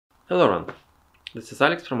Hello everyone, this is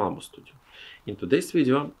Alex from Albo Studio. In today's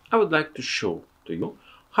video I would like to show to you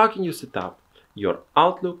how can you set up your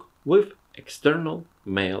Outlook with external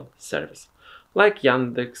mail service like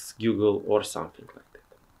Yandex, Google or something like that.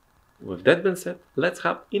 With that being said, let's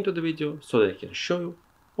hop into the video so that I can show you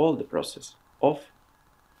all the process of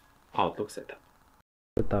Outlook setup.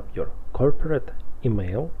 Set up your corporate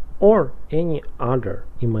email or any other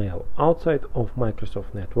email outside of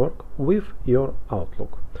Microsoft Network with your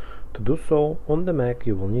Outlook. To do so, on the Mac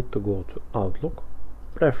you will need to go to Outlook,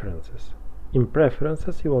 Preferences. In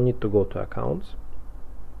Preferences you will need to go to Accounts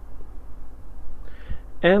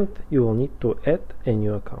and you will need to add a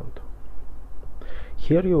new account.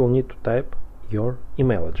 Here you will need to type your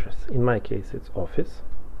email address. In my case it's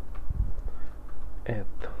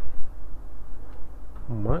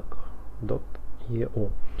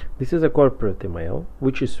office@mac.eu. This is a corporate email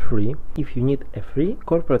which is free. If you need a free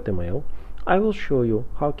corporate email, I will show you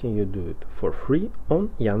how can you do it for free on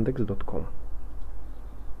yandex.com.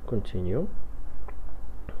 Continue.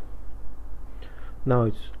 Now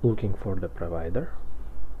it's looking for the provider.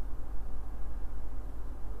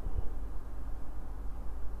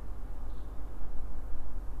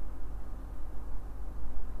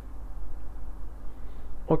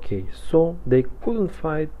 Okay, so they couldn't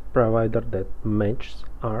find provider that matches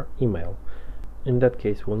our email. In that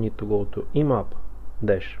case we'll need to go to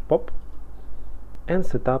IMAP-pop and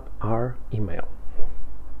set up our email.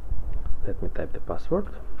 Let me type the password.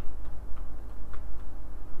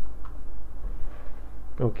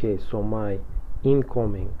 Okay, so my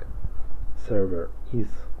incoming server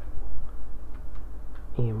is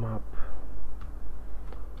IMAP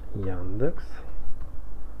yandex.com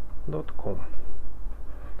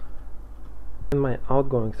and my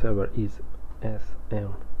outgoing server is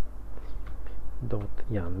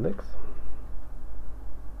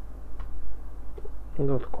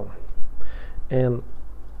sm.yandex.com and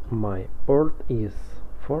my port is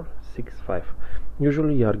 465.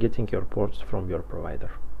 Usually you are getting your ports from your provider.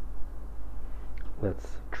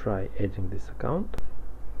 Let's try adding this account.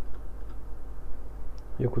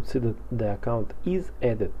 You could see that the account is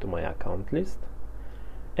added to my account list,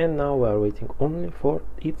 and now we are waiting only for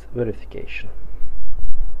its verification.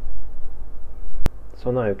 So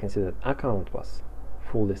now you can see that account was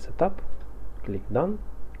fully set up. Click done,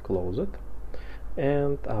 close it,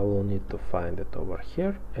 and I will need to find it over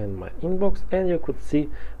here in my inbox, and you could see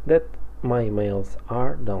that my emails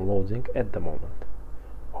are downloading at the moment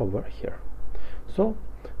over here. So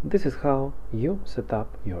this is how you set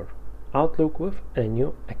up your Outlook with a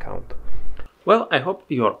new account. Well, I hope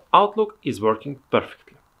your Outlook is working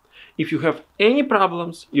perfectly. If you have any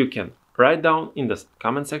problems, you can write down in the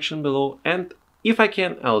comment section below, and if I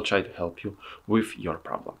can, I'll try to help you with your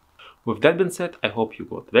problem. With that being said, I hope you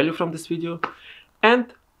got value from this video,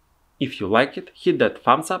 and if you like it, hit that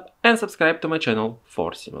thumbs up and subscribe to my channel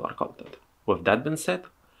for similar content. With that being said,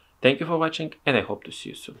 thank you for watching and I hope to see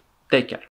you soon. Take care.